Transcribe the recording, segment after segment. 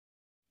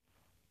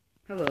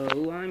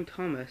Hello, I'm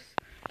Thomas.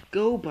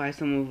 Go buy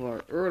some of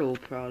our Ertl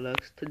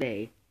products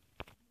today.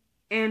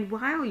 And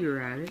while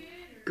you're at it,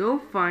 go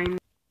find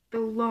the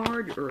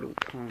large Ertl,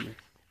 Thomas.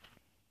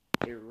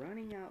 They're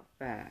running out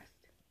fast.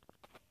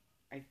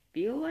 I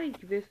feel like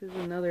this is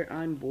another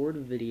I'm bored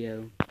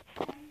video.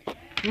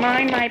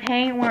 Mind my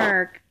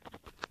paintwork!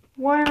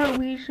 Why aren't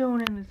we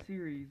shown in the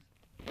series?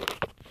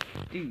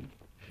 Dude,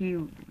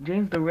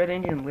 James the Red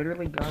Engine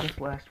literally got us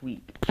last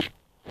week.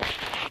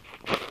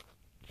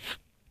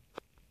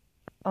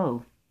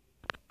 Oh.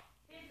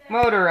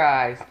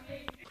 Motorized!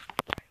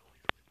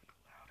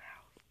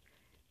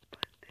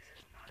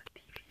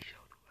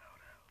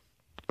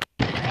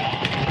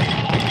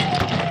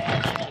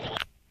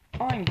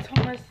 I'm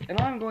Thomas,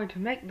 and I'm going to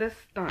make this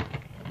stunt.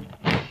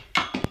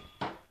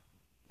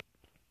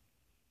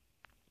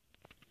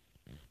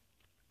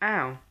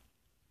 Ow.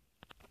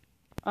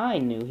 I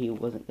knew he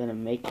wasn't gonna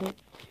make it.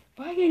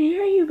 But I can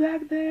hear you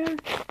back there.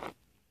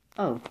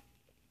 Oh.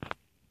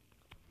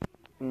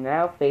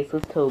 Now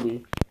faceless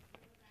Toby.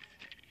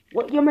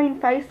 What you mean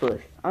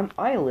faceless? I'm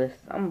eyeless.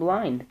 I'm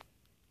blind.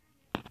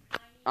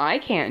 I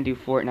can't do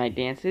Fortnite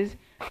dances.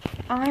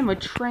 I'm a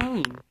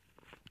train.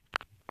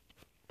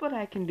 But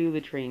I can do the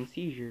train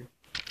seizure.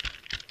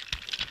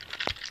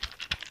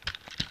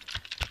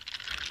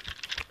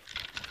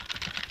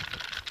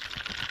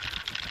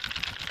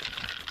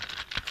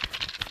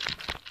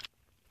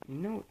 You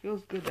know, it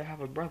feels good to have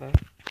a brother.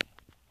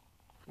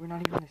 We're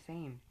not even the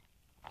same.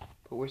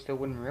 But we're still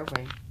Wooden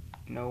Railway.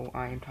 No,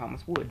 I am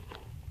Thomas Wood.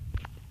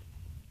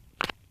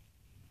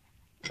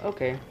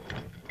 Okay.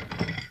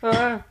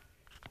 Well,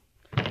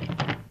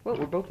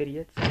 we're both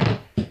idiots.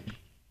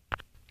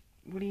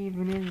 What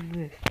even is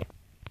this?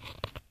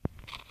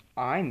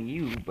 I'm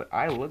you, but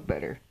I look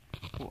better.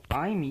 Well,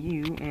 I'm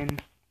you,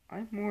 and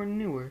I'm more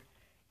newer.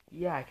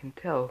 Yeah, I can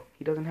tell.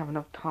 He doesn't have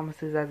enough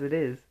Thomases as it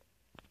is.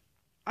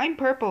 I'm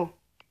purple.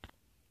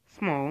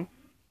 Small.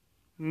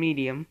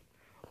 Medium.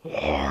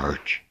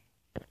 Large.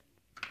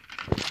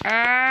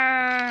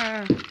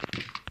 Ah!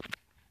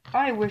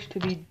 I wish to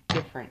be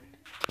different.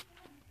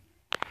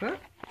 Huh?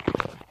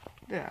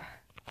 Yeah.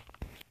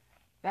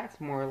 That's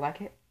more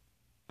like it.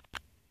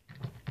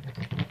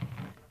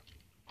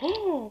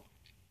 Oh!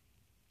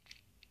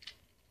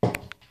 You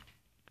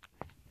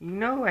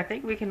know, I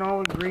think we can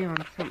all agree on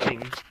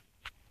something.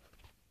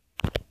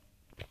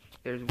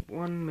 There's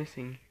one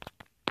missing.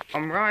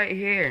 I'm right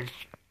here.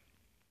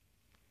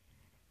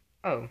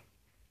 Oh.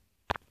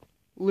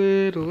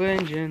 Little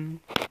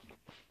engine.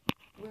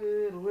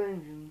 Little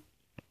engine.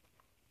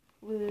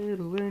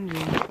 Little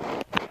engine.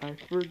 I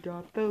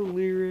forgot the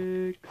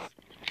lyrics.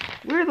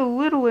 Where are the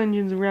little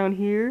engines around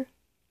here?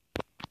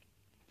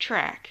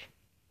 Track.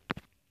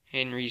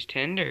 Henry's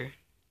tender.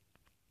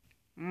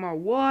 My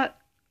what?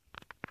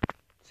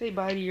 Say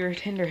bye to your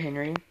tender,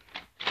 Henry.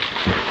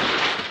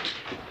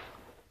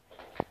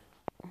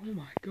 Oh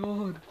my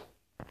god.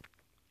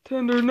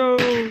 Tender, no!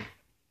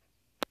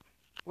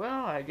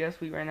 Well, I guess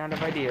we ran out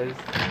of ideas.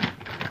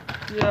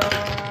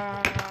 Yeah.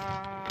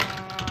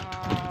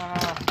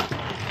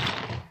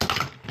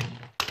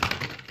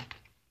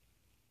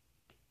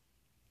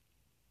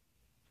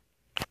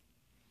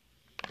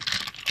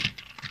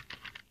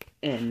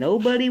 And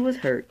nobody was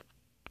hurt.